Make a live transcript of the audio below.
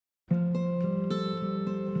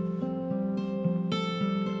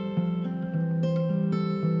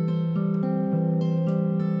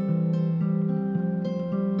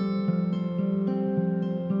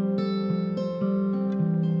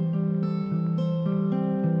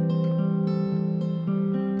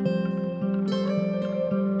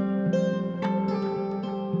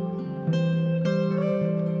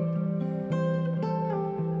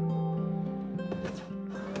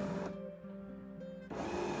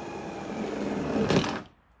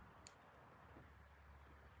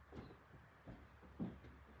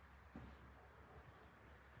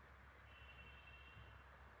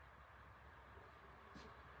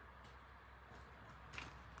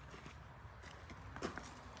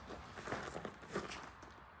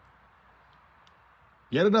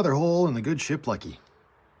Yet another hole in the good ship Lucky.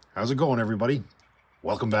 How's it going, everybody?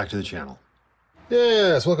 Welcome back to the channel.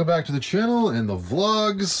 Yes, welcome back to the channel and the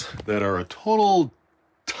vlogs that are a total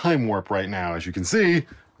time warp right now. As you can see,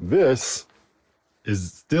 this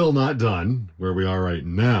is still not done where we are right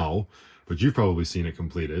now, but you've probably seen it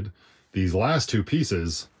completed. These last two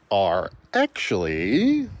pieces are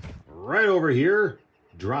actually right over here,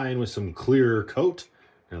 drying with some clear coat.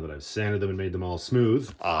 Now that I've sanded them and made them all smooth,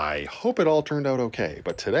 I hope it all turned out okay.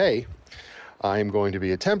 But today, I'm going to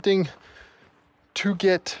be attempting to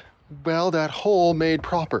get, well, that hole made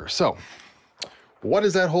proper. So, what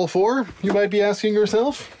is that hole for? You might be asking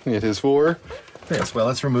yourself. It is for this. Well,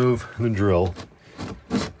 let's remove the drill.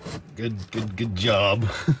 Good job.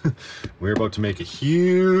 We're about to make a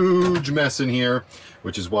huge mess in here,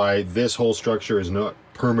 which is why this whole structure is not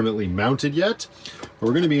permanently mounted yet. But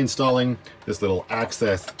we're going to be installing this little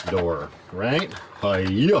access door, right?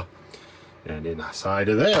 Hiya. And inside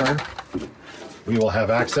of there, we will have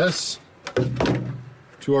access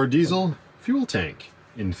to our diesel fuel tank.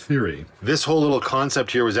 In theory. This whole little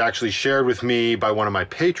concept here was actually shared with me by one of my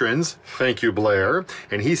patrons. Thank you, Blair.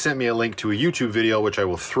 And he sent me a link to a YouTube video, which I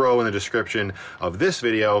will throw in the description of this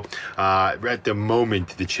video. At the moment,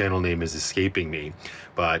 the channel name is escaping me.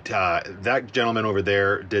 But that gentleman over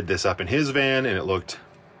there did this up in his van, and it looked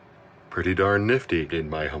pretty darn nifty, in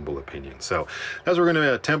my humble opinion. So that's what we're going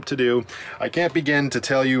to attempt to do. I can't begin to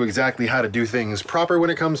tell you exactly how to do things proper when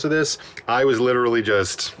it comes to this. I was literally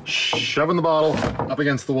just shoving the bottle up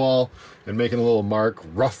against the wall and making a little mark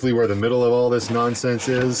roughly where the middle of all this nonsense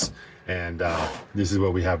is. And this is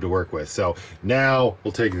what we have to work with. So now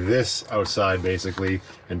we'll take this outside basically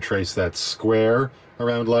and trace that square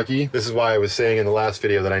around Lucky. This is why I was saying in the last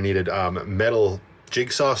video that I needed metal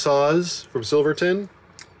jigsaw saws from Silverton.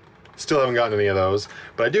 Still haven't gotten any of those,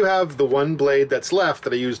 but I do have the one blade that's left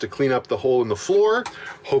that I used to clean up the hole in the floor.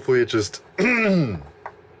 Hopefully it just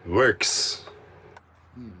works.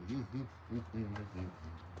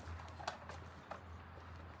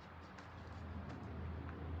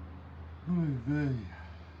 And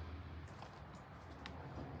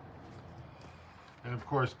of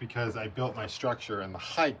course, because I built my structure and the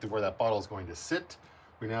height of where that bottle is going to sit,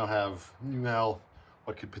 we now have,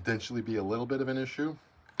 what could potentially be a little bit of an issue.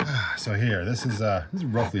 So here, this is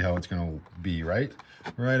roughly how it's going to be, right?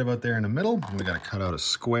 Right about there in the middle. And we got to cut out a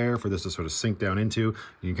square for this to sort of sink down into.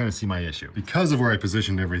 You can kind of see my issue. Because of where I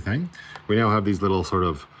positioned everything, we now have these little sort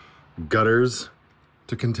of gutters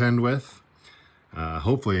to contend with.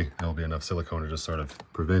 Hopefully, there'll be enough silicone to just sort of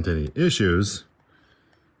prevent any issues.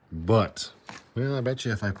 But, well, I bet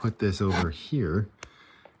you if I put this over here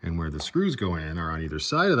and where the screws go in are on either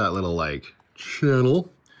side of that little, like,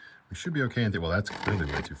 channel, we should be okay. Well, that's clearly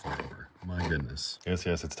way too far over. My goodness. Yes,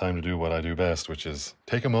 it's time to do what I do best, which is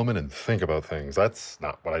take a moment and think about things. That's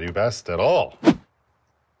not what I do best at all.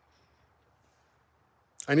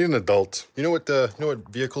 I need an adult. You know what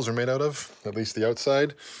vehicles are made out of? At least the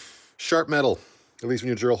outside? Sharp metal. At least when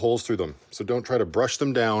you drill holes through them. So don't try to brush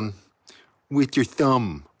them down with your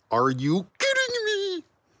thumb. Are you kidding me?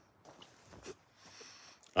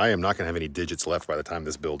 I am not going to have any digits left by the time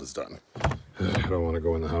this build is done. I don't want to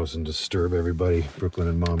go in the house and disturb everybody. Brooklyn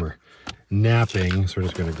and Mom are napping, so we're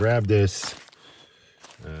just going to grab this,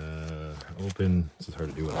 open. This is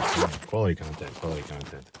hard to do without quality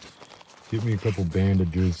content. Give me a couple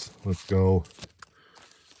bandages. Let's go.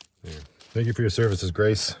 There. Thank you for your services,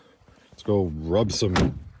 Grace. Let's go rub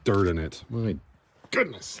some dirt in it. My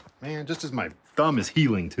goodness, man! Just as my thumb is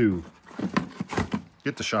healing too.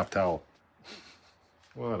 Get the shop towel.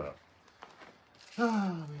 What up? Oh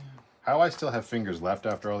man. How I still have fingers left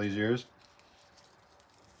after all these years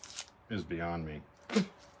is beyond me.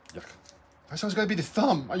 Yuck. That's always got to be the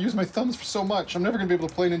thumb. I use my thumbs for so much. I'm never going to be able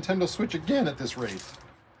to play Nintendo Switch again at this rate.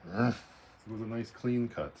 It was a nice clean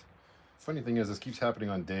cut. Funny thing is, this keeps happening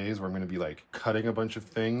on days where I'm going to be like cutting a bunch of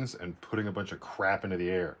things and putting a bunch of crap into the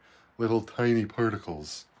air. Little tiny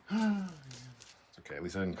particles. It's okay. At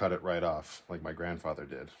least I didn't cut it right off like my grandfather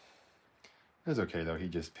did. It's okay though. He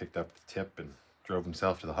just picked up the tip and drove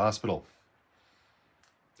himself to the hospital.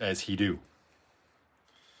 As he do.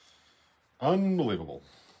 Unbelievable.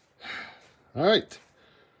 All right.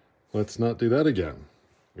 Let's not do that again.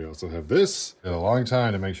 We also have this. It took a long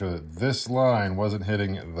time to make sure that this line wasn't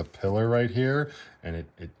hitting the pillar right here. And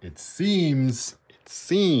it seems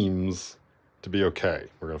to be okay.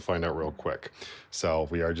 We're going to find out real quick. So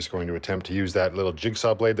we are just going to attempt to use that little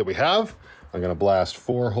jigsaw blade that we have. I'm going to blast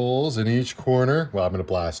 4 holes in each corner. Well, I'm going to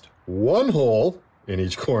blast 1 hole in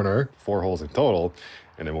each corner, 4 holes in total,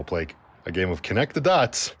 and then we'll play a game of connect the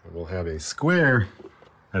dots. And we'll have a square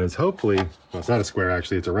that is hopefully, well, it's not a square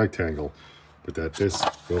actually, it's a rectangle, but that this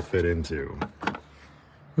will fit into.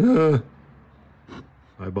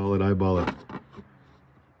 Eyeball it, eyeball it.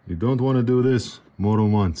 You don't want to do this more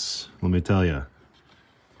than once, let me tell you.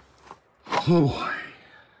 Oh boy.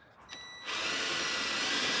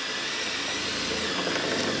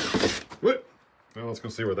 What? Well, let's go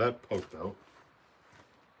see where that poked out.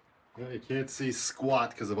 Well, you can't see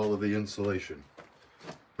squat because of all of the insulation.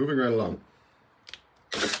 Moving right along.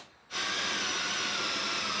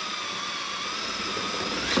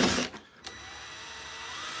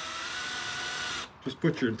 Just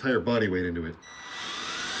put your entire body weight into it.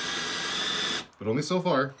 But only so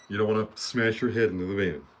far. You don't want to smash your head into the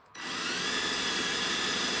van.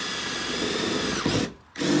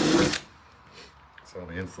 That's all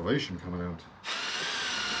the insulation coming out.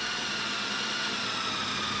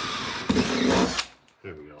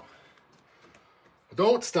 There we go.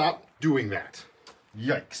 Don't stop doing that.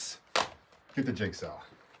 Yikes. Get the jigsaw.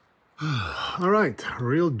 All right,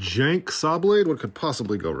 real jank saw blade. What could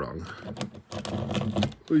possibly go wrong?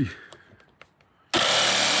 Oy.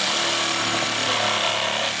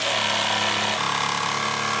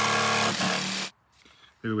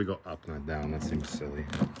 Maybe we go up, not down. That seems silly.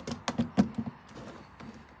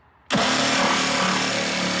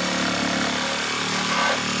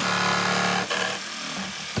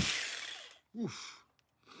 Oof.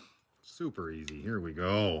 Super easy. Here we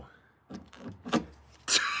go.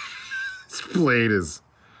 This blade is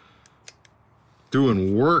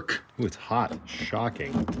doing work. Ooh, it's hot.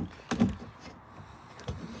 Shocking.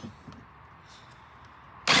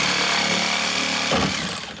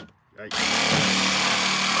 Yikes.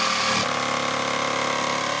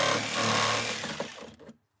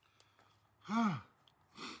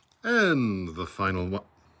 And the final one.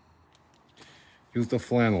 Use the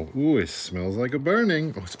flannel. Ooh, it smells like a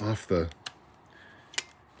burning. Oh, it's off the...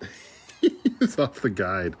 it's off the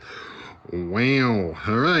guide. Wow.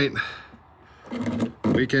 All right.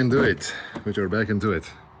 We can do it. Put your back into it.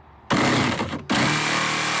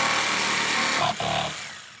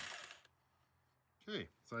 Okay.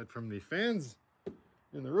 Aside from the fans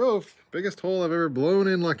in the roof, biggest hole I've ever blown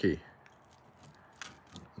in Lucky.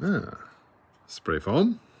 Ah. Spray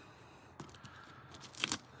foam.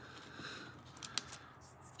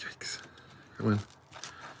 Yikes. Come on.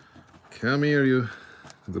 Come here, you.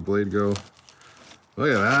 Did the blade go? Look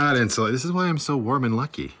at that insulation. This is why I'm so warm and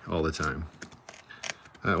lucky all the time.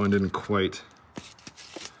 That one didn't quite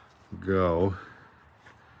go.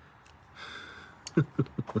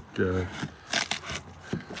 Okay.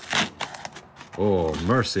 Oh,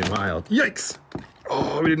 mercy mild. Yikes!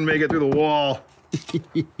 Oh, we didn't make it through the wall.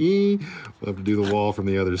 We'll have to do the wall from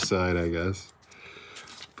the other side, I guess.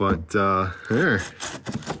 But there.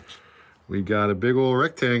 We got a big old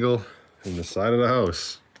rectangle in the side of the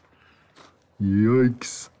house.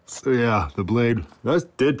 Yikes. So yeah, the blade,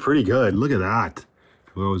 that did pretty good. Look at that.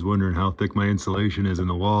 I was wondering how thick my insulation is in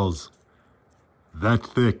the walls. That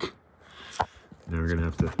thick. Now we're gonna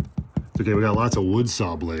have to, okay, we got lots of wood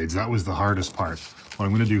saw blades. That was the hardest part. What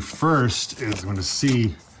I'm gonna do first is I'm gonna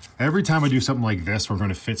see, every time I do something like this, we're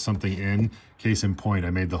gonna fit something in. Case in point,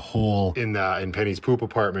 I made the hole in Penny's poop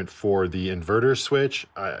apartment for the inverter switch.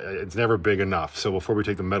 It's never big enough. So before we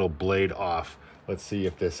take the metal blade off, let's see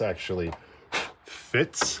if this actually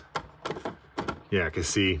fits. Yeah, cause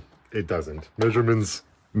see, it doesn't. Measurements.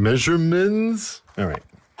 All right.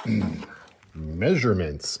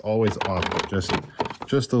 Measurements, always off just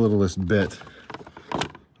the littlest bit.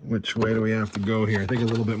 Which way do we have to go here? I think a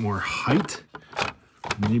little bit more height,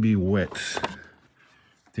 maybe width.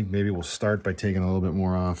 I think maybe we'll start by taking a little bit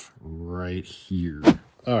more off right here.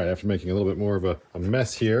 All right, after making a little bit more of a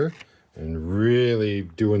mess here and really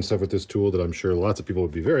doing stuff with this tool that I'm sure lots of people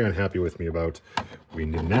would be very unhappy with me about, we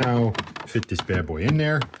can now fit this bad boy in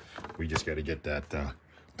there. We just got to get that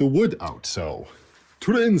the wood out, so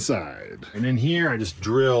to the inside. And in here, I just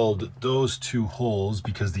drilled those two holes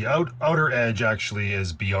because the outer edge actually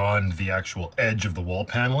is beyond the actual edge of the wall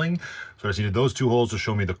paneling. So I just needed those two holes to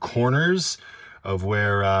show me the corners of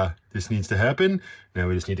where this needs to happen. Now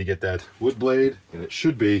we just need to get that wood blade, and it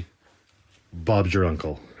should be Bob's your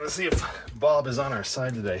uncle. Let's see if Bob is on our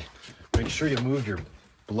side today. Make sure you move your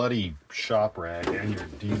bloody shop rag and your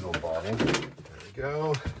diesel bottle. There we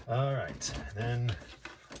go. All right, then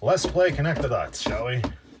let's play connect the dots, shall we? Yeah,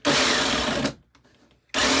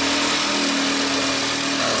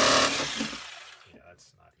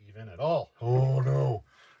 that's not even at all. Oh no,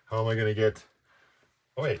 how am I gonna get,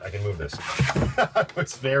 oh wait, I can move this. I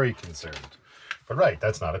was very concerned. But right,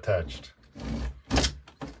 that's not attached.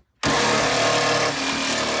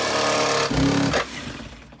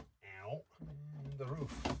 Ow.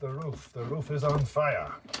 The roof is on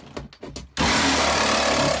fire.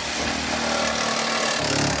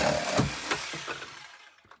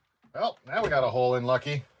 Now we got a hole in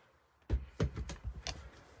lucky.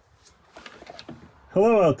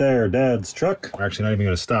 Hello out there, Dad's truck. We're actually not even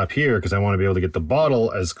going to stop here because I want to be able to get the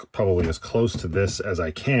bottle probably as close to this as I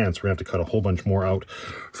can. So we're going to have to cut a whole bunch more out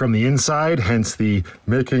from the inside, hence the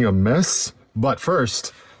making a mess. But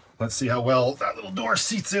first, let's see how well that little door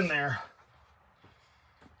seats in there.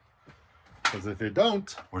 Because if it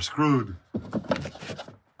don't, we're screwed.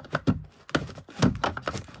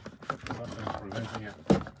 Something's preventing it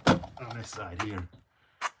on this side here.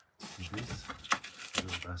 Is this?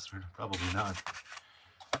 Little bastard. Probably not.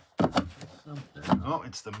 Something. Oh,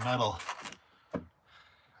 it's the metal. I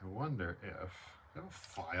wonder if I have a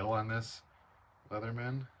file on this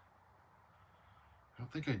Leatherman. I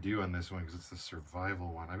don't think I do on this one because it's the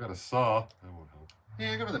survival one. I've got a saw. That won't help.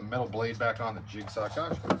 Yeah, give me the metal blade back on the jigsaw.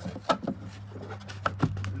 Gosh,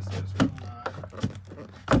 this is something.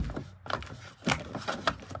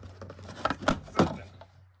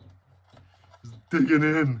 It's digging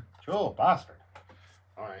in. Oh, bastard.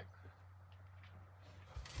 All right.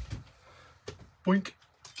 Boink.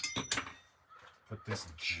 Put this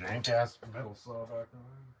jank-ass metal saw back on.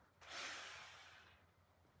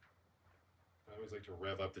 I always like to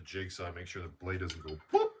rev up the jigsaw, make sure the blade doesn't go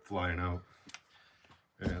whoop, flying out.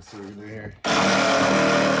 Yeah, so what we do here.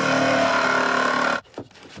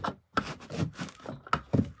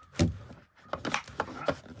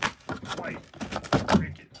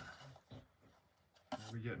 Break it.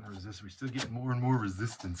 We're getting resistance. We still get more and more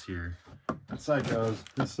resistance here. That side goes.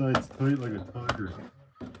 This side's tight like a tiger.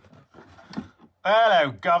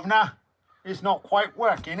 Hello, Governor. It's not quite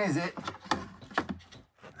working, is it?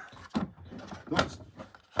 Those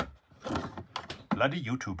Bloody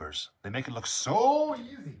YouTubers. They make it look so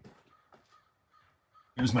easy.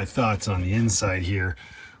 Here's my thoughts on the inside here.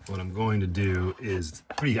 What I'm going to do is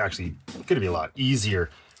actually going to be a lot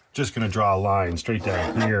easier. Just going to draw a line straight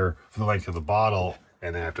down here for the length of the bottle,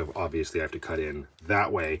 and then obviously I have to cut in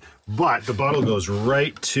that way. But the bottle goes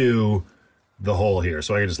right to the hole here,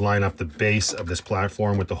 so I can just line up the base of this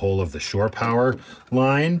platform with the hole of the shore power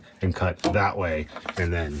line and cut that way,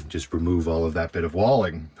 and then just remove all of that bit of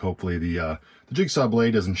walling. Hopefully the jigsaw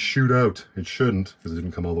blade doesn't shoot out. It shouldn't, because it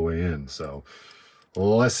didn't come all the way in. So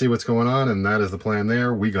let's see what's going on, and that is the plan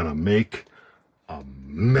there. We're gonna make a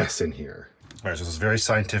mess in here. All right, so this is very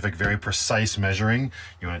scientific, very precise measuring.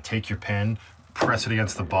 You want to take your pen, press it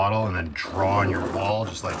against the bottle, and then draw on your wall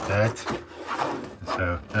just like that.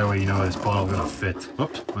 So that way you know this bottle's gonna fit.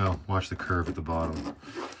 Oops, well, watch the curve at the bottom.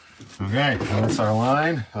 Okay, that's our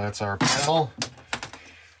line, that's our panel.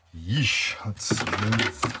 Yeesh, let's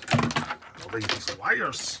move all these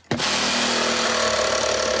wires.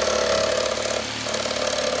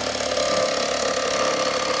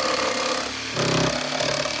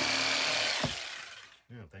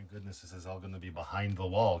 Thank goodness this is all going to be behind the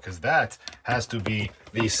wall, because that has to be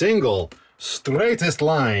the single straightest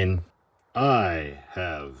line I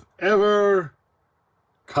have ever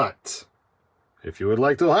cut. If you would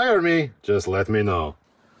like to hire me, just let me know.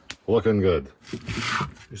 Looking good.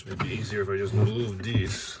 This may be easier if I just move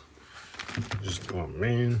these. Just, oh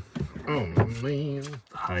man. Oh man.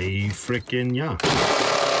 Hi frickin' yeah.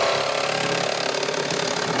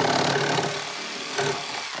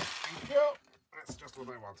 What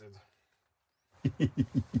I wanted.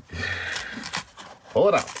 Pull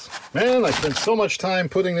it out. Man, I spent so much time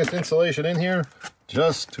putting this insulation in here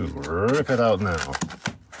just to rip it out now.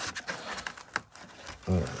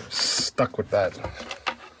 I'm stuck with that.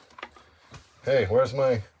 Hey, where's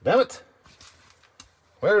my... Damn it!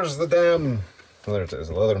 Where's the damn... Oh, there it is,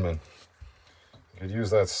 Leatherman. You could use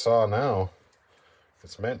that saw now.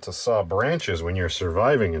 It's meant to saw branches when you're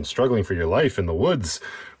surviving and struggling for your life in the woods,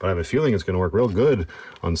 but I have a feeling it's going to work real good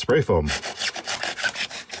on spray foam.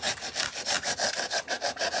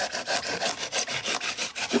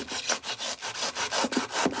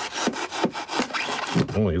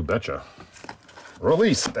 Oh, you betcha.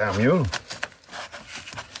 Release, damn you.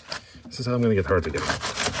 This is how I'm going to get hard to get out.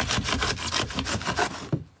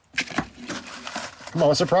 Come on,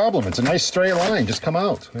 what's the problem? It's a nice straight line. Just come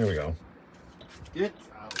out. There we go. Get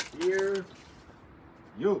out here,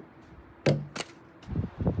 you.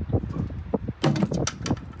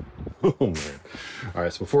 Oh man. All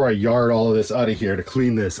right, so before I yard all of this out of here to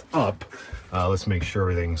clean this up, let's make sure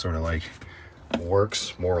everything sort of like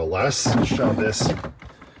works more or less. Shove this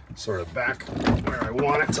sort of back where I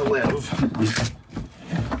want it to live.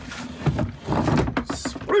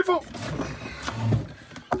 Spray foam.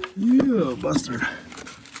 Yeah, Buster.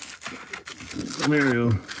 Come here,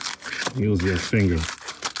 you. Use your finger.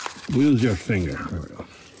 Use your finger. There we go.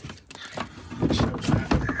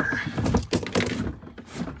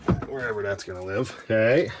 Wherever where that's gonna live.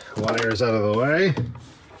 Okay, wires out of the way.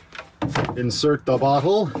 Insert the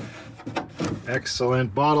bottle.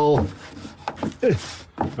 Excellent bottle.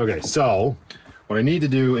 Okay, so what I need to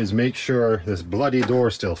do is make sure this bloody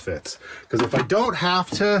door still fits. Because if I don't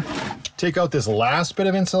have to take out this last bit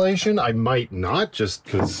of insulation, I might not, just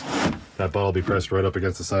because that bottle will be pressed right up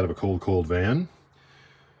against the side of a cold van.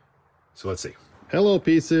 So let's see. Hello,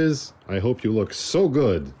 pieces. I hope you look so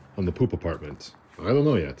good on the poop apartment. I don't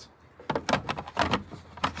know yet.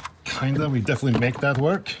 Kinda, we definitely make that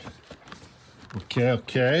work.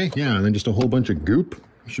 Okay. Yeah, and then just a whole bunch of goop.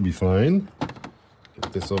 Should be fine.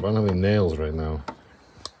 Get this up. I don't have any nails right now.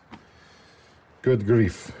 Good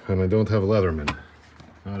grief. And I don't have Leatherman.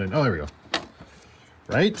 Oh, there we go.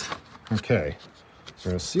 Right? Okay. So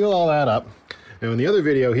we're gonna seal all that up. And in the other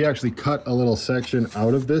video, he actually cut a little section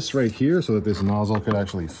out of this right here so that this nozzle could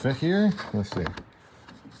actually fit here. Let's see.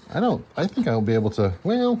 I think I'll be able to,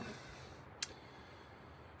 well,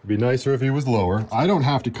 it'd be nicer if he was lower. I don't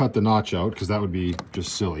have to cut the notch out because that would be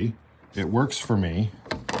just silly. It works for me.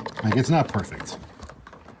 Like, it's not perfect.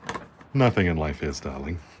 Nothing in life is,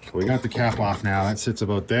 darling. We got the cap off now. That sits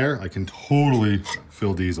about there. I can totally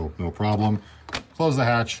fill diesel, no problem. Close the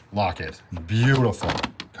hatch, lock it. Beautiful.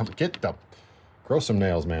 Come get the, grow some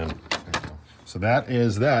nails, man. So that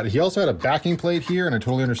is that. He also had a backing plate here, and I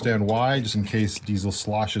totally understand why, just in case diesel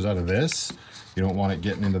sloshes out of this. You don't want it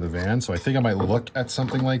getting into the van, so I think I might look at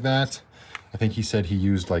something like that. I think he said he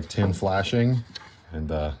used like tin flashing, and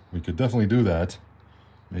we could definitely do that.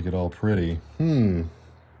 Make it all pretty.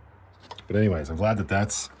 But anyways, I'm glad that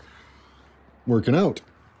that's working out.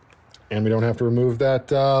 And we don't have to remove that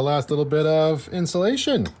last little bit of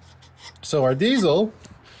insulation. So our diesel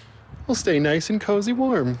will stay nice and cozy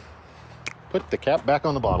warm. Put the cap back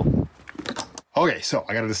on the bottle. Okay, so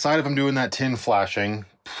I gotta decide if I'm doing that tin flashing.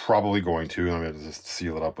 Probably going to. I'm gonna just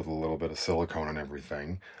seal it up with a little bit of silicone and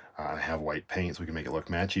everything. I have white paint so we can make it look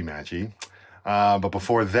matchy-matchy. But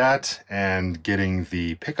before that, and getting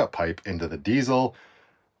the pickup pipe into the diesel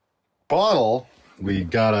bottle,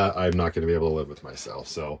 I'm not gonna be able to live with myself.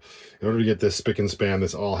 So in order to get this spick and span,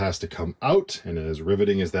 this all has to come out. And as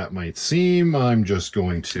riveting as that might seem, I'm just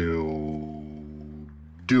going to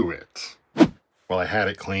do it. Well, I had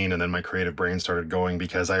it clean, and then my creative brain started going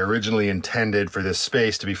because I originally intended for this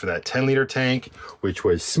space to be for that 10-liter tank, which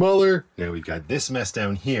was smaller. Now we've got this mess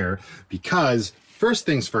down here because first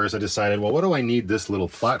things first, I decided, well, what do I need this little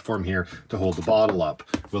platform here to hold the bottle up?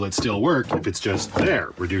 Will it still work if it's just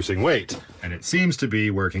there, reducing weight? And it seems to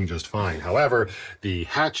be working just fine. However, the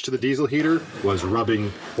hatch to the diesel heater was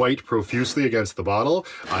rubbing quite profusely against the bottle.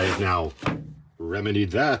 I have now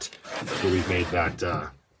remedied that, so we've made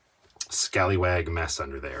that scallywag mess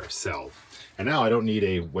under there. So, and now I don't need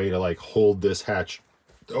a way to like hold this hatch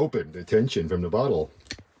open, the tension from the bottle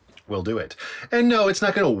will do it. And no, it's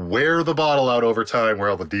not going to wear the bottle out over time where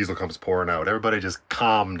all the diesel comes pouring out. Everybody just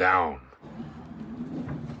calm down.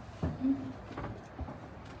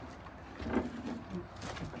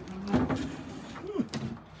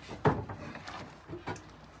 Of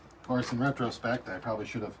course, in retrospect, I probably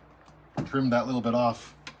should have trimmed that little bit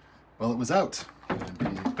off while it was out.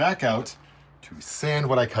 And be back out to sand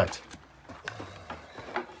what I cut.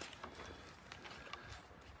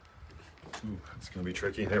 Ooh, it's gonna be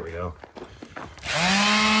tricky. There we go.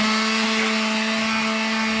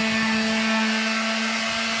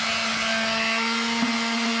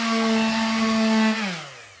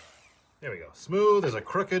 There we go. Smooth as a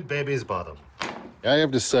crooked baby's bottom. I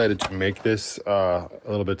have decided to make this a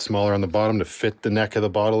little bit smaller on the bottom to fit the neck of the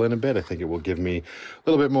bottle in a bit. I think it will give me a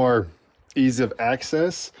little bit more ease of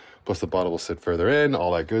access, plus the bottle will sit further in,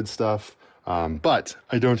 all that good stuff. But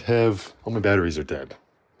I don't have, all my batteries are dead.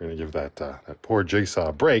 We're gonna give that poor jigsaw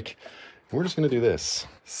a break. And we're just gonna do this.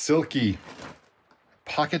 Silky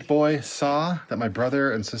pocket boy saw that my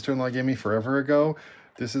brother and sister-in-law gave me forever ago.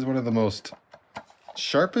 This is one of the most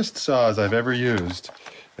sharpest saws I've ever used,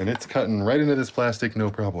 and it's cutting right into this plastic, no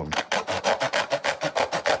problem.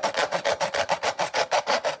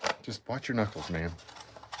 Just watch your knuckles, man.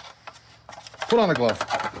 Put on a glove.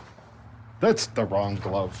 That's the wrong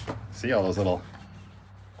glove. See all those little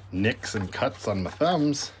nicks and cuts on my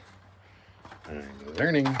thumbs? I'm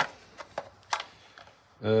learning.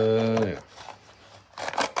 Yeah.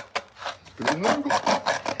 Put it in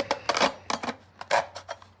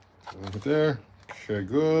there. Okay,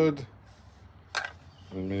 good.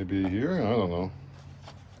 And maybe here, I don't know.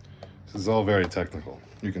 This is all very technical,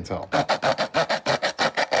 you can tell.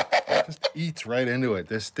 Just eats right into it.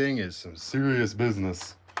 This thing is some serious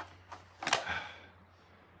business.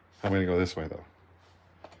 I'm gonna go this way though.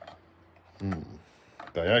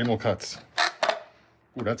 Diagonal cuts.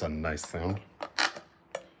 Ooh, that's a nice sound.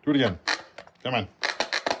 Do it again. Come on.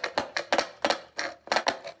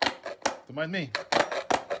 Don't mind me.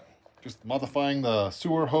 Just modifying the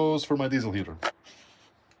sewer hose for my diesel heater.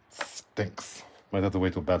 Stinks. Might have to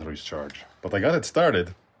wait till batteries charge. But I got it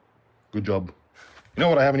started. Good job. You know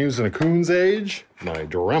what I haven't used in a coon's age? My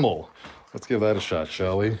Dremel. Let's give that a shot,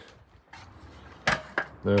 shall we?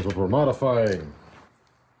 There's what we're modifying.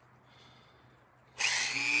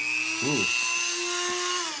 Ooh.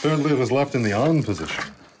 Apparently it was left in the on position.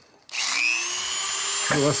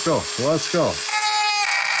 Oh, let's go. Let's go.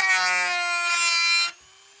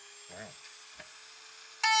 Wow.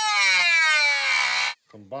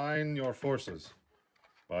 Combine your forces.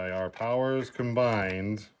 By our powers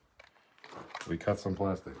combined, we cut some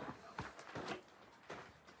plastic.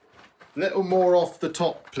 Little more off the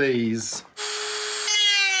top, please.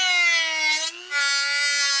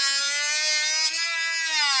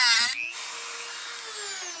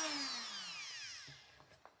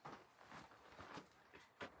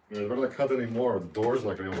 I better not cut any more. The door's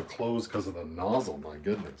not going to be able to close because of the nozzle. My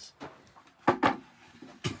goodness. Put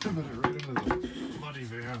it right into the bloody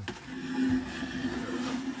van.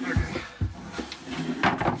 Okay.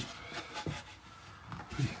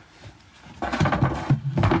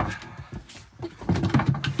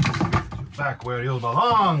 Back where you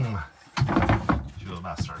belong, you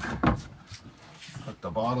bastard. Put the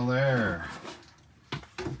bottle there.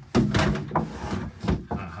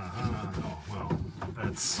 Oh, well,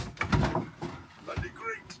 that's bloody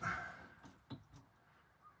great. I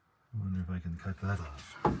wonder if I can cut that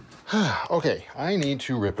off. Okay, I need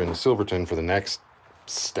to rip into Silverton for the next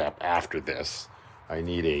step after this. I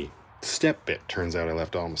need a step bit. Turns out I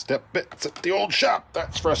left all my step bits at the old shop.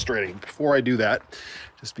 That's frustrating. Before I do that,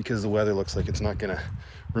 just because the weather looks like it's not going to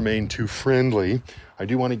remain too friendly, I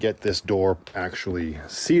do want to get this door actually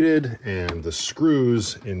seated and the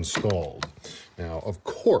screws installed. Now, of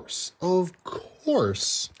course,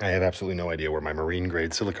 I have absolutely no idea where my marine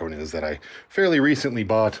grade silicone is that I fairly recently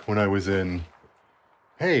bought when I was in,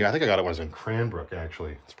 hey, I think I got it when I was in Cranbrook,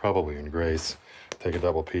 actually. It's probably in Grace. Take a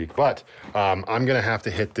double peek. But I'm going to have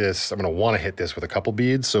to hit this. I'm going to want to hit this with a couple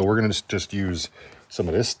beads. So we're going to just use some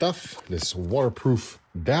of this stuff, this waterproof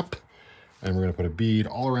DAP. And we're going to put a bead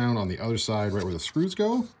all around on the other side, right where the screws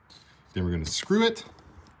go. Then we're going to screw it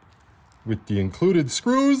with the included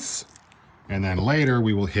screws. And then later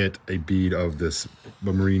we will hit a bead of this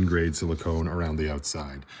marine grade silicone around the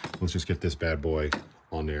outside. Let's just get this bad boy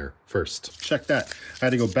on there first. Check that. I had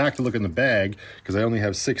to go back to look in the bag because I only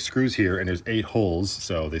have 6 screws here and there's 8 holes,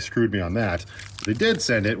 so they screwed me on that. They did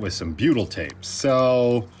send it with some butyl tape,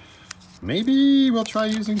 so maybe we'll try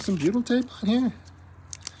using some butyl tape on here.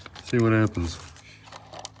 See what happens.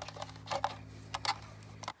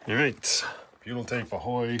 All right, butyl tape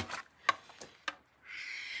ahoy.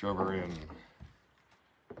 Shove her in.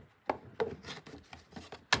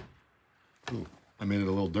 Ooh, I made it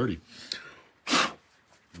a little dirty.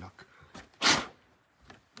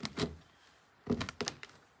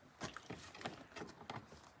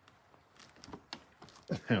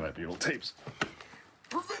 And that butyl tape's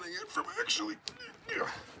preventing it from actually.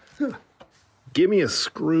 Give me a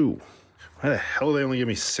screw. Why the hell do they only give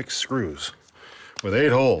me 6 screws with 8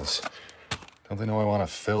 holes? Don't they know I want to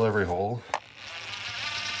fill every hole?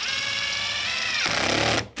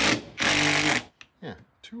 Yeah,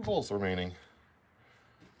 2 holes remaining.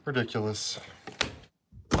 Ridiculous.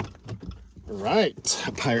 Right,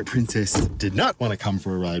 Pirate Princess did not want to come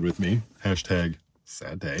for a ride with me. Hashtag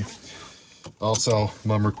sad day. Also,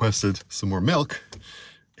 Mom requested some more milk,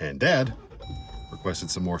 and Dad requested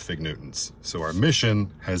some more Fig Newtons. So our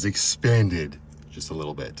mission has expanded just a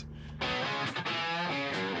little bit.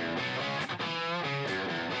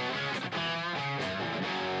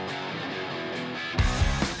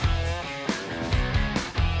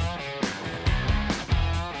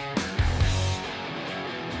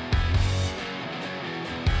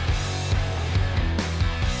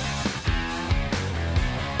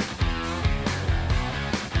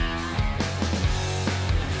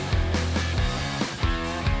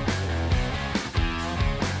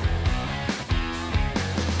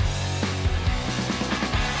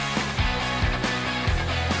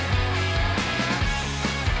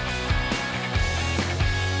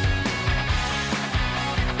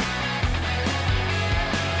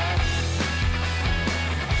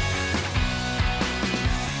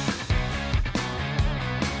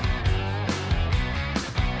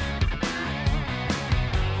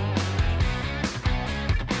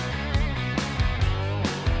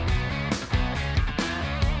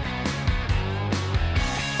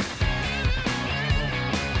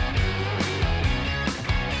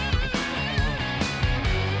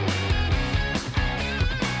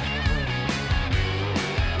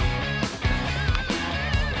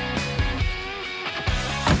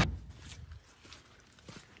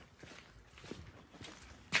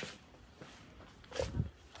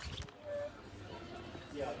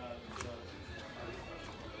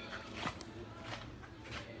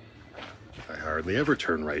 hardly ever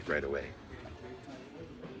turn right away.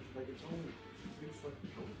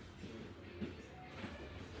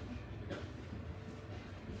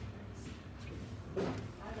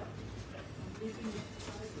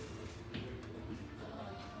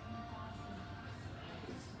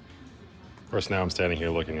 Of course, now I'm standing here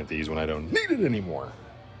looking at these when I don't need it anymore.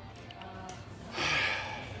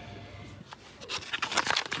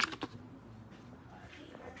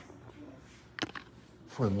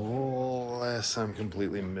 Unless I'm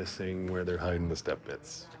completely missing where they're hiding the step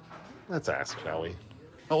bits. Let's ask, shall we?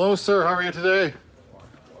 Hello, sir. How are you today?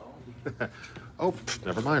 Oh,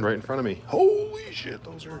 never mind. Right in front of me. Holy shit,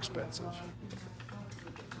 those are expensive.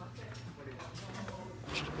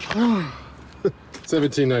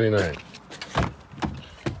 $17.99.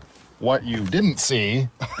 What you didn't see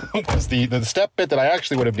was the step bit that I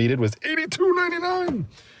actually would have needed was $82.99.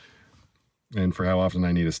 And for how often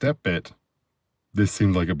I need a step bit, this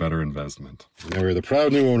seemed like a better investment. Now we're the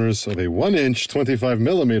proud new owners of a 1-inch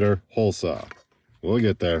 25mm hole saw. We'll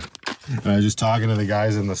get there. And I was just talking to the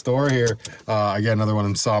guys in the store here. Again, another one of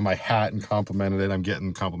them saw my hat and complimented it. I'm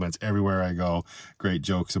getting compliments everywhere I go. Great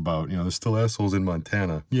jokes about, you know, there's still assholes in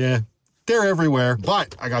Montana. Yeah, they're everywhere.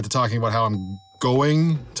 But I got to talking about how I'm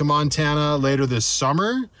going to Montana later this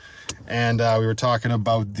summer. And we were talking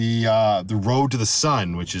about the Road to the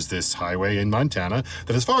Sun, which is this highway in Montana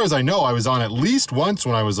that, as far as I know, I was on at least once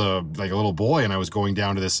when I was like a little boy, and I was going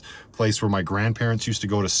down to this place where my grandparents used to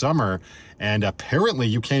go to summer. And apparently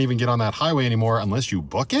you can't even get on that highway anymore unless you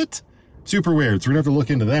book it. Super weird. So we're gonna have to look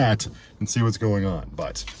into that and see what's going on.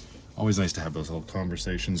 But always nice to have those little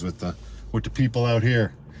conversations with the people out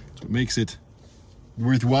here. It's what makes it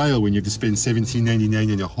worthwhile when you have to spend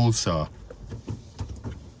 $17.99 on a hole saw.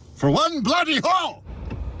 For one bloody hole!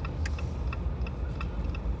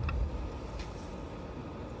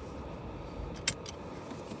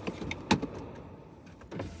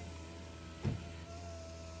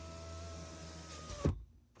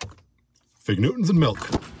 Fig Newtons and milk.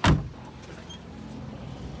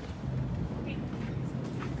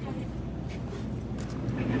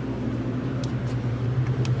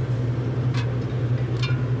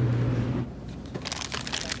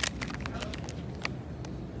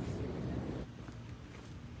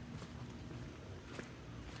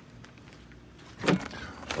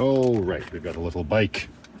 Oh, right, we've got a little bike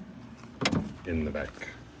in the back.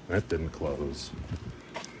 That didn't close.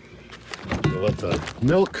 We'll let the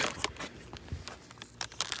milk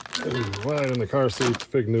ride in the car seat.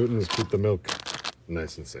 Fig Newtons keep the milk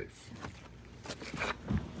nice and safe.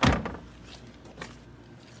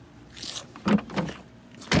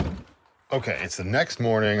 Okay, it's the next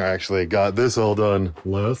morning. I actually got this all done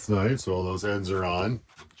last night, so all those ends are on.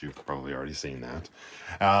 You've probably already seen that.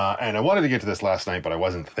 And I wanted to get to this last night, but I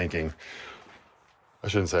wasn't thinking. I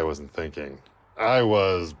shouldn't say I wasn't thinking. I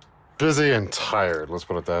was busy and tired, let's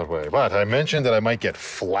put it that way. But I mentioned that I might get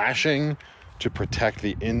flashing to protect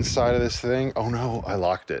the inside of this thing. Oh no, I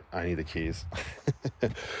locked it. I need the keys.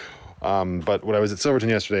 But when I was at Silverton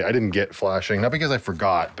yesterday, I didn't get flashing. Not because I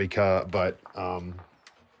forgot, but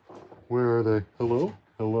where are they? Hello?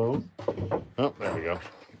 Hello? Oh, there we go.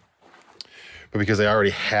 But because I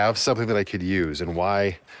already have something that I could use, and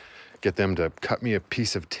why get them to cut me a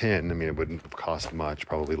piece of tin? I mean, it wouldn't cost much,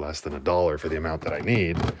 probably less than $1 for the amount that I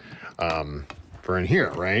need for in here,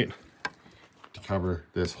 right? To cover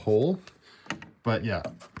this hole. But yeah,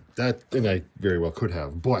 that thing I very well could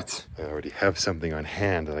have, but I already have something on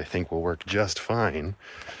hand that I think will work just fine.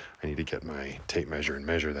 I need to get my tape measure and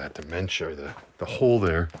measure that dimension, the hole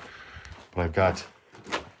there. But I've got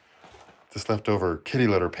this leftover kitty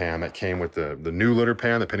litter pan that came with the new litter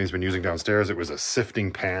pan that Penny's been using downstairs. It was a sifting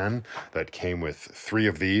pan that came with 3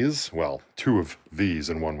 of these. Well, 2 of these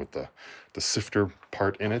and 1 with the sifter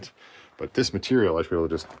part in it. But this material I should be able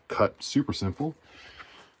to just cut super simple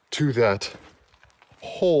to that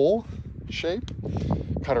hole shape,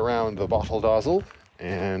 cut around the bottle nozzle,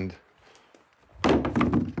 and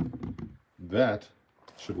that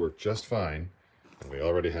should work just fine. And we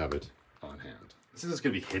already have it on hand. Since it's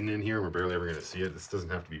going to be hidden in here, we're barely ever going to see it. This doesn't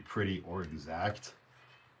have to be pretty or exact,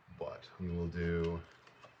 but we will do,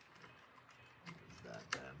 what is that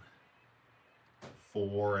then?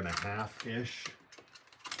 4.5-ish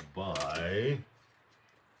by,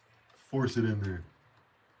 force it in there,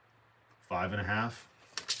 5.5.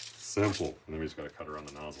 Simple. And then we just got to cut around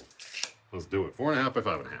the nozzle. Let's do it. 4.5 by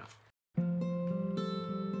 5.5.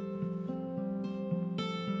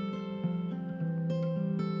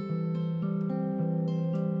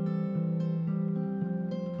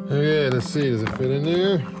 Okay, let's see, does it fit in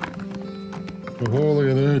there? Oh, look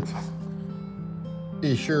at that.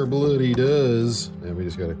 He sure bloody does. And we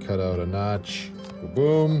just got to cut out a notch.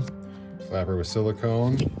 Boom. Slap her with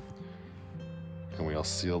silicone. And we all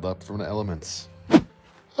sealed up from the elements.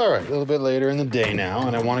 All right, a little bit later in the day now,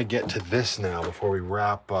 and I want to get to this now before we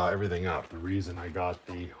wrap everything up. The reason I got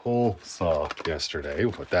the hole saw yesterday,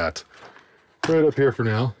 we'll put that right up here for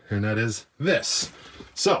now, and that is this.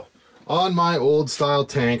 So, on my old style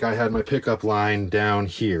tank, I had my pickup line down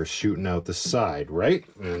here shooting out the side, right?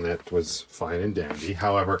 And that was fine and dandy.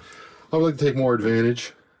 However, I would like to take more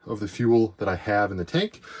advantage of the fuel that I have in the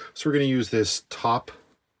tank. So we're going to use this top,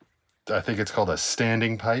 I think it's called a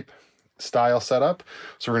standing pipe style setup.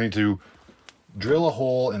 So we're going to drill a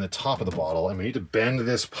hole in the top of the bottle, and we need to bend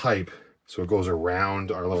this pipe so it goes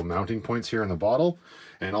around our little mounting points here in the bottle.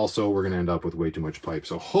 And also we're going to end up with way too much pipe.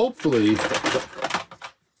 So hopefully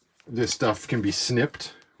this stuff can be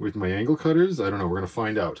snipped with my angle cutters. I don't know, we're going to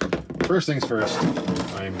find out. First things first,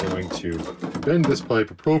 I am going to bend this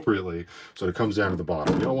pipe appropriately so it comes down to the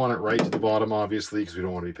bottom. We don't want it right to the bottom, obviously, because we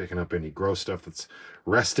don't want to be picking up any gross stuff that's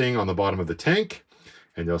resting on the bottom of the tank.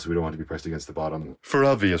 And also we don't want to be pressed against the bottom for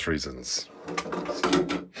obvious reasons.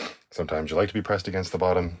 So, sometimes you like to be pressed against the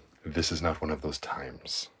bottom. This is not one of those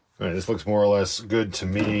times. All right, this looks more or less good to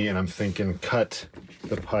me, and I'm thinking cut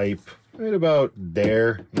the pipe right about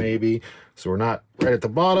there, maybe. So we're not right at the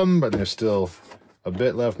bottom, but there's still a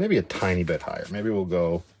bit left, maybe a tiny bit higher. Maybe we'll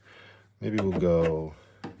go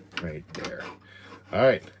right there. All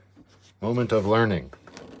right, moment of learning.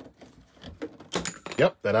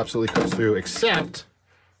 Yep, that absolutely comes through, except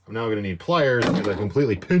I'm now gonna need pliers because I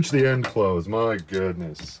completely pinched the end closed. My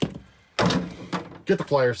goodness. Get the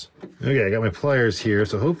pliers. Okay, I got my pliers here,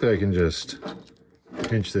 so hopefully I can just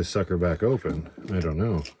pinch this sucker back open. I don't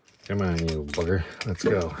know. Come on, you bugger. Let's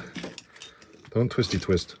go. Don't twisty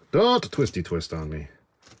twist. Don't twisty twist on me.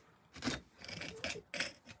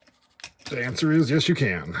 The answer is yes, you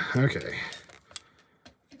can. Okay.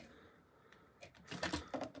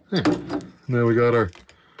 Now we got our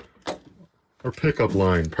pickup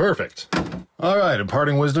line. Perfect. All right,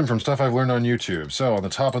 imparting wisdom from stuff I've learned on YouTube. So on the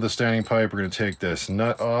top of the standing pipe, we're going to take this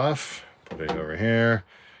nut off, put it over here.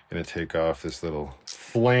 Going to take off this little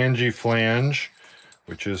flangey flange,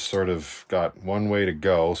 which is sort of got one way to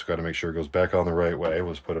go. So got to make sure it goes back on the right way.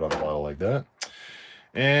 We'll just put it on the bottle like that.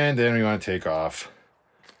 And then we want to take off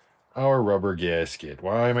our rubber gasket.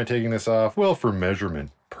 Why am I taking this off? Well, for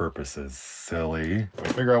measurement purposes, silly. We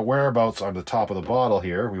figure out whereabouts on the top of the bottle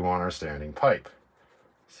here we want our standing pipe.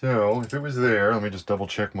 So if it was there, let me just double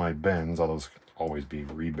check my bends. All those can always be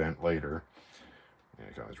rebent later. Yeah,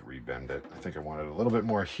 I can always rebend it. I think I wanted a little bit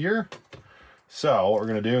more here. So what we're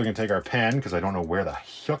going to do, we're going to take our pen, because I don't know where the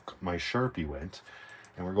heck my Sharpie went,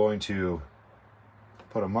 and we're going to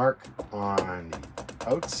put a mark on the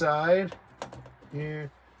outside here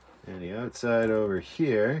and the outside over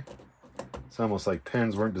here. It's almost like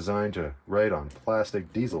pens weren't designed to write on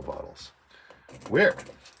plastic diesel bottles. Weird.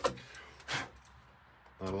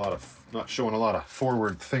 Not showing a lot of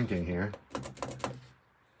forward thinking here.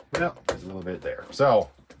 Well, there's a little bit there. So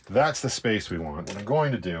that's the space we want. What I'm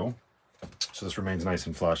going to do, so this remains nice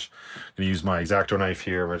and flush, I'm going to use my X-Acto knife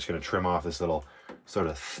here. We're just going to trim off this little sort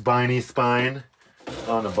of spiny spine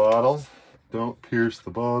on the bottle. Don't pierce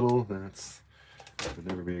the bottle. That would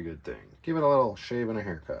never be a good thing. Give it a little shave and a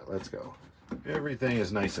haircut. Let's go. Everything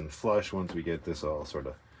is nice and flush once we get this all sort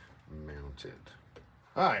of mounted.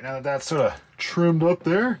 All right, now that that's sort of trimmed up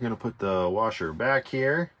there, I'm going to put the washer back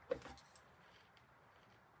here.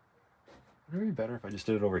 Would it be better if I just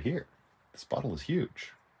did it over here? This bottle is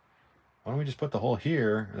huge. Why don't we just put the hole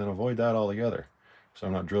here and then avoid that altogether? So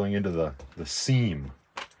I'm not drilling into the seam.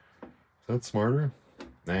 Is that smarter?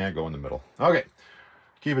 Nah, go in the middle. Okay,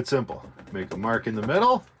 keep it simple. Make a mark in the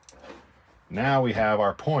middle. Now we have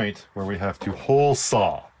our point where we have to hole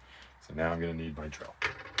saw. So now I'm going to need my drill.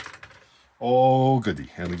 Oh, goody.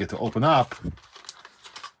 And we get to open up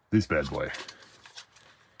this bad boy.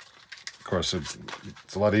 Of course, it's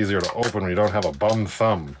a lot easier to open when you don't have a bum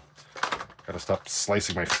thumb. Gotta stop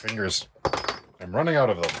slicing my fingers. I'm running out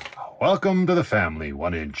of them. Welcome to the family,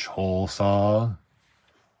 1-inch hole saw.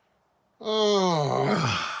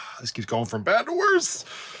 Oh, this keeps going from bad to worse.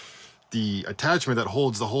 The attachment that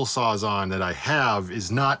holds the hole saws on that I have is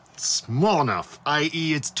not small enough,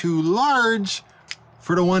 i.e. it's too large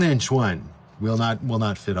for the 1-inch one. Will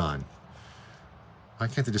not fit on. Why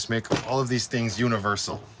can't they just make all of these things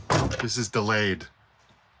universal? This is delayed.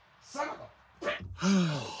 All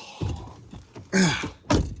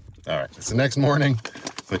right, it's the next morning.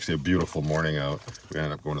 It's actually a beautiful morning out. We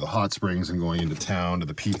ended up going to the hot springs and going into town to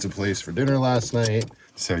the pizza place for dinner last night.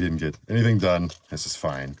 So I didn't get anything done. This is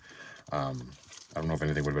fine. I don't know if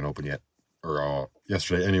anything would have been open yet or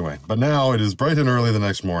yesterday anyway. But now it is bright and early the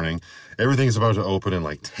next morning. Everything's about to open in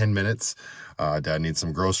like 10 minutes. Dad needs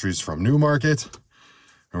some groceries from Newmarket.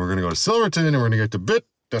 And we're going to go to Silverton and we're going to get the bit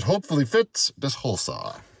that hopefully fits this hole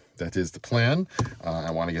saw. That is the plan.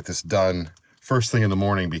 I want to get this done first thing in the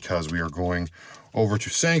morning because we are going over to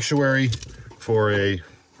Sanctuary for a,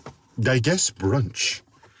 I guess, brunch.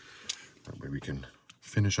 Maybe we can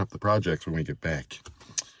finish up the projects when we get back.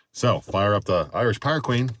 So, fire up the Irish Power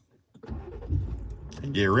Queen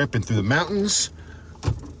and get ripping through the mountains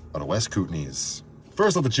out of West Kootenays.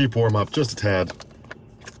 First, let the Jeep warm up just a tad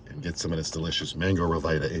and get some of this delicious mango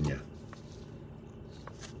Revita in you.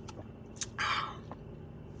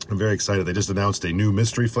 I'm very excited. They just announced a new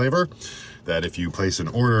mystery flavor that if you place an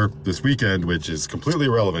order this weekend, which is completely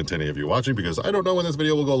irrelevant to any of you watching because I don't know when this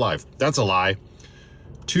video will go live. That's a lie.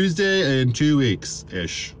 Tuesday in 2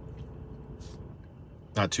 weeks-ish.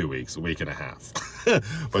 Not 2 weeks, a week and a half.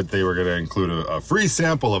 But they were going to include a free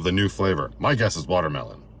sample of the new flavor. My guess is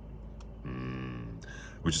watermelon.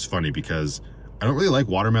 Which is funny because I don't really like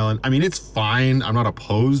watermelon. I mean, it's fine. I'm not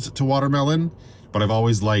opposed to watermelon, but I've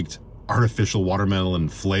always liked artificial watermelon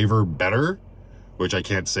flavor better, which I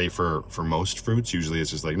can't say for most fruits. Usually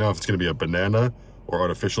it's just like, no, if it's going to be a banana or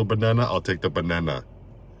artificial banana, I'll take the banana.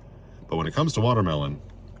 But when it comes to watermelon,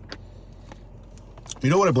 you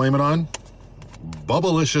know what I blame it on?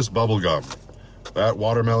 Bubblicious bubblegum. That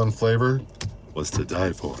watermelon flavor was to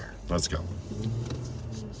die for. Let's go.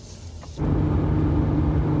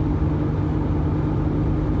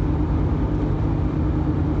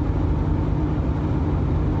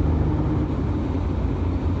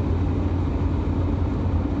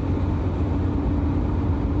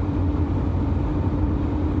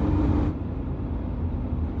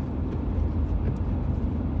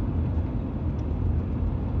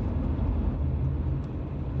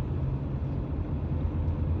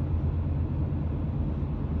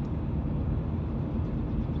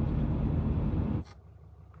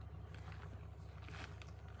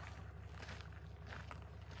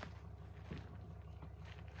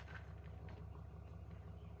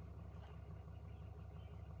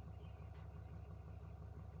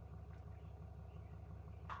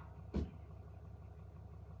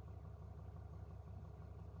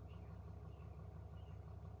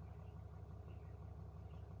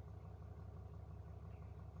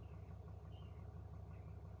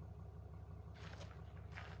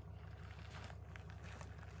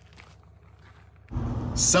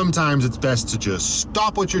 Sometimes it's best to just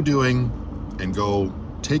stop what you're doing and go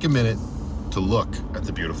take a minute to look at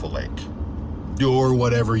the beautiful lake. Or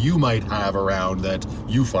whatever you might have around that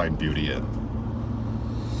you find beauty in.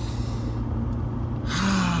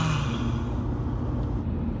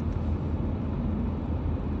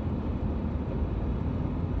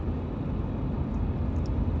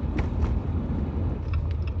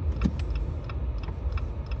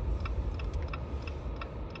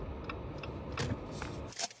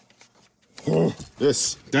 Oh,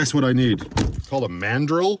 that's what I need. It's called a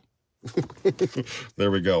mandrel.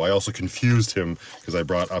 There we go. I also confused him because I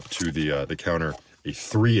brought up to the counter a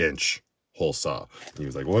 3-inch hole saw. And he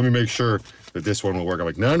was like, well, let me make sure that this one will work. I'm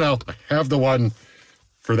like, no, I have the one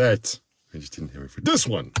for that. I just didn't have it for this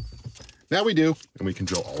one. Now we do, and we can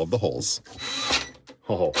drill all of the holes.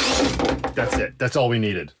 Oh, that's it. That's all we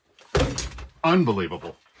needed.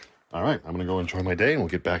 Unbelievable. All right, I'm gonna go enjoy my day and we'll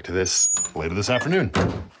get back to this later this afternoon.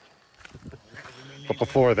 But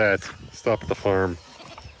before that, stop at the farm.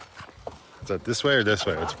 Is that this way or this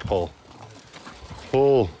way? Let's pull.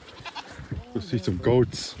 Pull. Go see some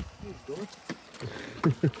goats.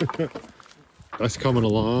 Us coming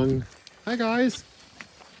along. Hi guys.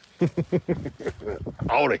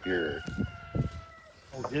 Out of here.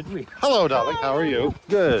 Oh, did we? Hello, darling. How are you?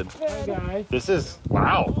 Good. Hi, guys. This is,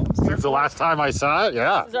 wow. Since the last time I saw it,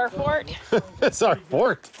 yeah. This is our fort. It's our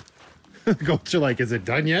fort. Goats are like, is it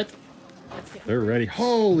done yet? They're ready.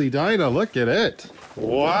 Holy Dinah, look at it.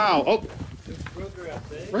 Wow. Oh,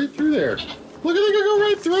 right through there. Look at it go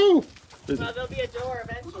right through. Well, there'll be a door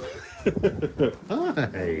eventually.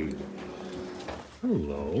 Hi.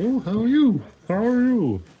 Hello. How are you? How are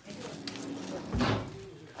you?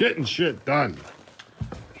 Getting shit done.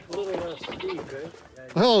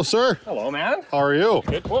 Hello, sir. Hello, man. How are you?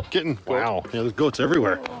 Good. Whoop. Getting, wow. Yeah, there's goats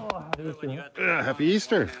everywhere. Yeah. Happy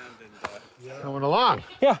Easter. Coming along.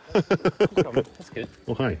 Yeah. That's good.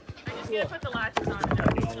 Oh, hi. I'm just gonna put the latches on and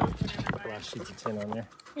everything. Last sheets of tin on there.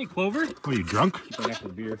 Hey, Clover. Are you drunk? Keep on after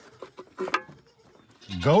the beer.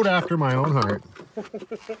 Goat after my own heart. Oh,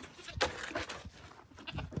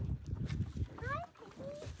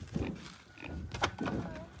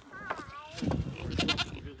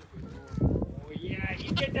 yeah.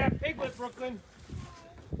 You get that pig flip, Brooklyn.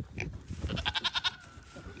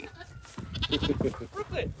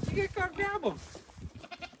 Brooklyn, you gotta come grab him.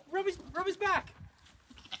 Rub his back.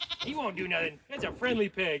 He won't do nothing. That's a friendly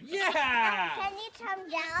pig. Yeah! Can you come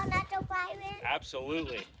down at the pirate?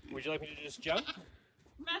 Absolutely. Would you like me to just jump?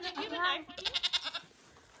 Matthew, do you have a knife for me?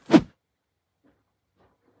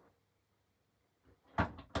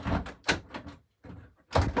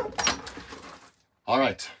 All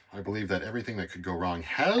right, I believe that everything that could go wrong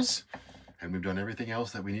has, and we've done everything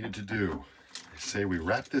else that we needed to do. I say we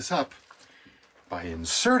wrap this up by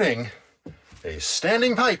inserting a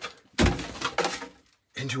standing pipe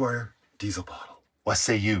into our diesel bottle. What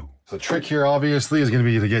say you? So the trick here obviously is going to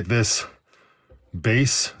be to get this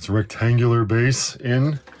base, this rectangular base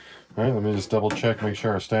in. All right, let me just double check, make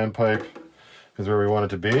sure our standpipe is where we want it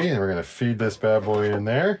to be. And we're going to feed this bad boy in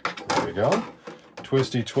there. There we go.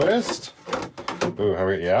 Twisty twist. Ooh,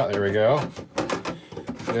 yeah, there we go.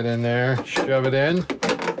 Get in there, shove it in.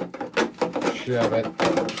 Shove it.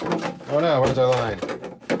 Oh no, where's our line?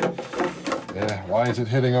 Yeah, why is it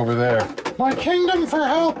hitting over there? My kingdom for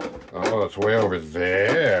help! Oh, it's way over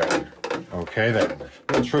there. Okay then.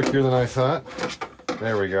 A little trickier than I thought.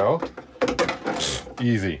 There we go.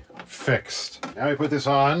 Easy. Fixed. Now we put this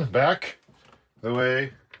on back the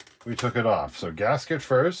way we took it off. So gasket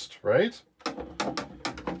first, right?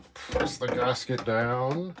 Press the gasket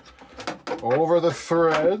down over the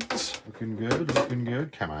threads. Looking good, looking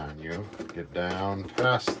good. Come on, you. Get down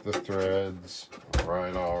past the threads. All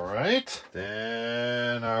right, all right.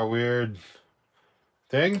 Then our weird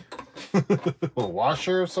thing. A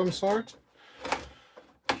washer of some sort.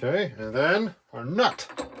 Okay, and then our nut.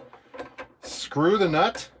 Screw the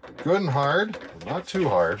nut good and hard. Not too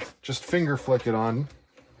hard. Just finger flick it on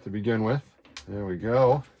to begin with. There we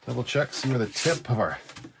go. Double check, see where the tip of our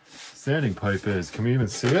standing pipe is. Can we even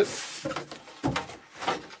see it?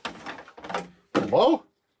 Hello?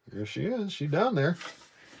 Here she is. She's down there.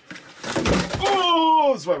 Oh,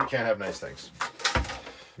 that's why we can't have nice things. I'm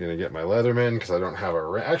gonna get my Leatherman because I don't have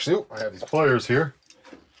a actually, I have these pliers here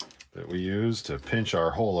that we use to pinch our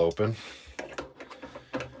hole open.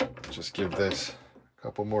 Just give this a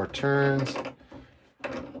couple more turns.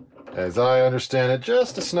 As I understand it,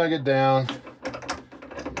 just to snug it down.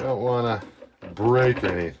 You don't want to break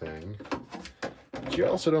anything. But you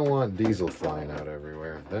also don't want diesel flying out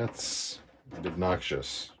everywhere. That's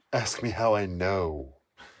obnoxious. Ask me how I know.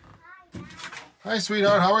 Hi,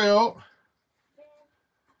 sweetheart. How are you?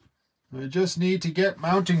 I just need to get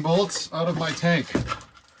mounting bolts out of my tank,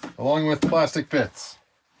 along with plastic bits.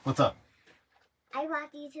 What's up? I want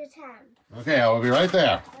you to turn. Okay, I will be right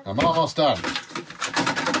there. I'm almost done.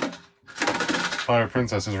 Fire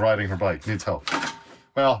Princess is riding her bike. Needs help.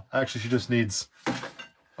 Well, actually, she just needs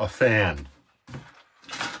a fan.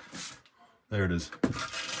 There it is.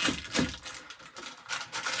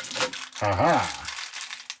 Aha!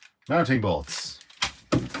 Mounting bolts.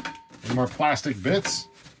 Any more plastic bits?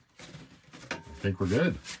 I think we're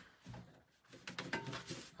good.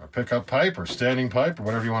 Our pickup pipe or standing pipe or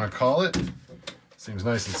whatever you want to call it. Seems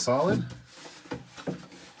nice and solid.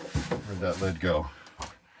 Where'd that lid go?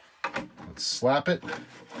 Let's slap it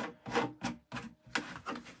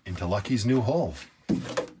into Lucky's new hole.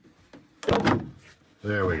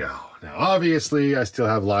 There we go. Now, obviously, I still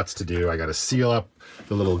have lots to do. I got to seal up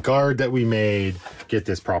the little guard that we made, get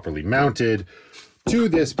this properly mounted to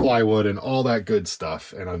this plywood and all that good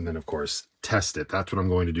stuff. And then, of course, test it. That's what I'm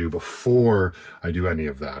going to do before I do any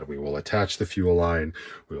of that. We will attach the fuel line.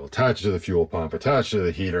 We will attach it to the fuel pump, attach it to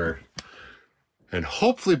the heater. And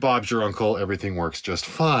hopefully, Bob's your uncle, everything works just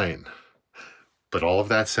fine. But all of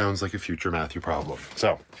that sounds like a future Matthew problem.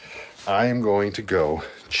 So I am going to go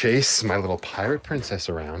chase my little pirate princess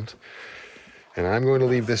around, and I'm going to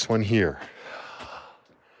leave this one here.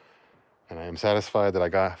 And I am satisfied that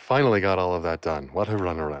I finally got all of that done. What a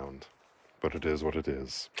runaround. But it is what it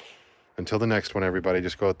is. Until the next one, everybody,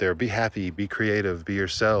 just go out there, be happy, be creative, be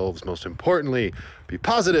yourselves. Most importantly, be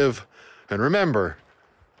positive. And remember,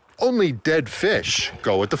 only dead fish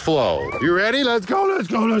go with the flow. You ready? Let's go, let's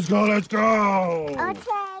go, let's go, let's go. Okay.